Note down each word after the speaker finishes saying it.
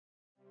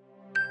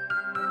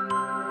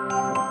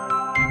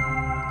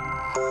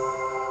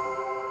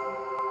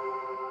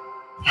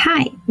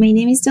Hi, my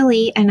name is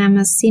Dali and I'm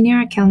a senior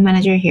account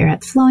manager here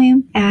at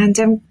Flowium.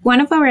 And one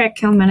of our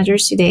account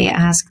managers today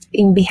asked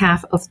in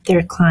behalf of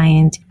their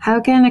client, how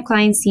can a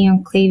client see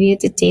on Klaviyo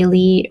the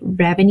daily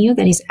revenue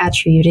that is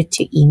attributed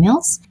to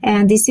emails?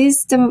 And this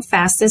is the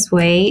fastest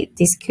way.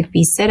 This could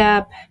be set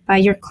up by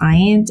your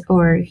client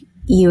or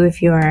you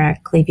if you're a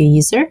Klaviyo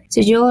user.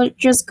 So you're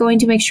just going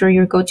to make sure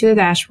you go to the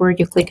dashboard,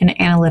 you click on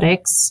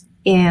Analytics,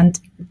 and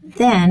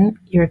then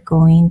you're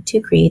going to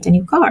create a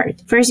new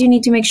card. First, you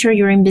need to make sure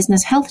you're in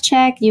business health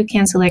check. You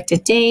can select a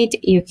date.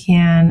 You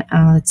can,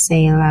 let's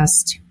say,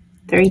 last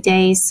 30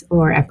 days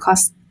or a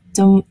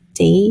custom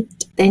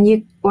date. Then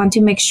you want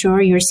to make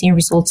sure you're seeing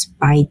results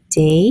by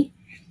day.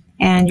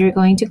 And you're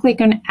going to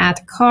click on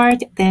Add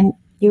Card. Then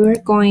you're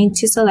going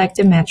to select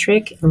the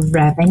metric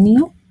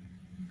revenue.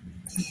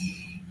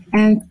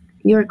 And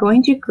you're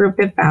going to group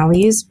the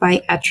values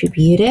by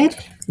attributed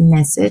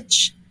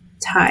message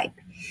type.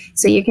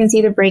 So you can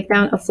see the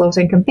breakdown of flows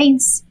and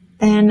campaigns.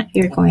 Then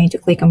you're going to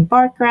click on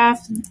bar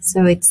graph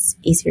so it's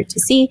easier to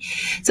see.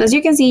 So as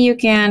you can see, you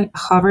can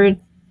hover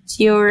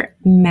your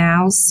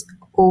mouse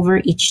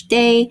over each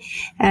day,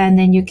 and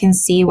then you can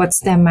see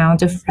what's the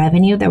amount of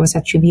revenue that was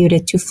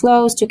attributed to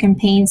flows, to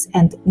campaigns,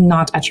 and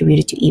not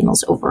attributed to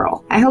emails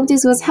overall. I hope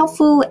this was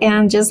helpful,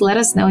 and just let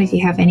us know if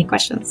you have any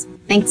questions.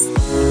 Thanks.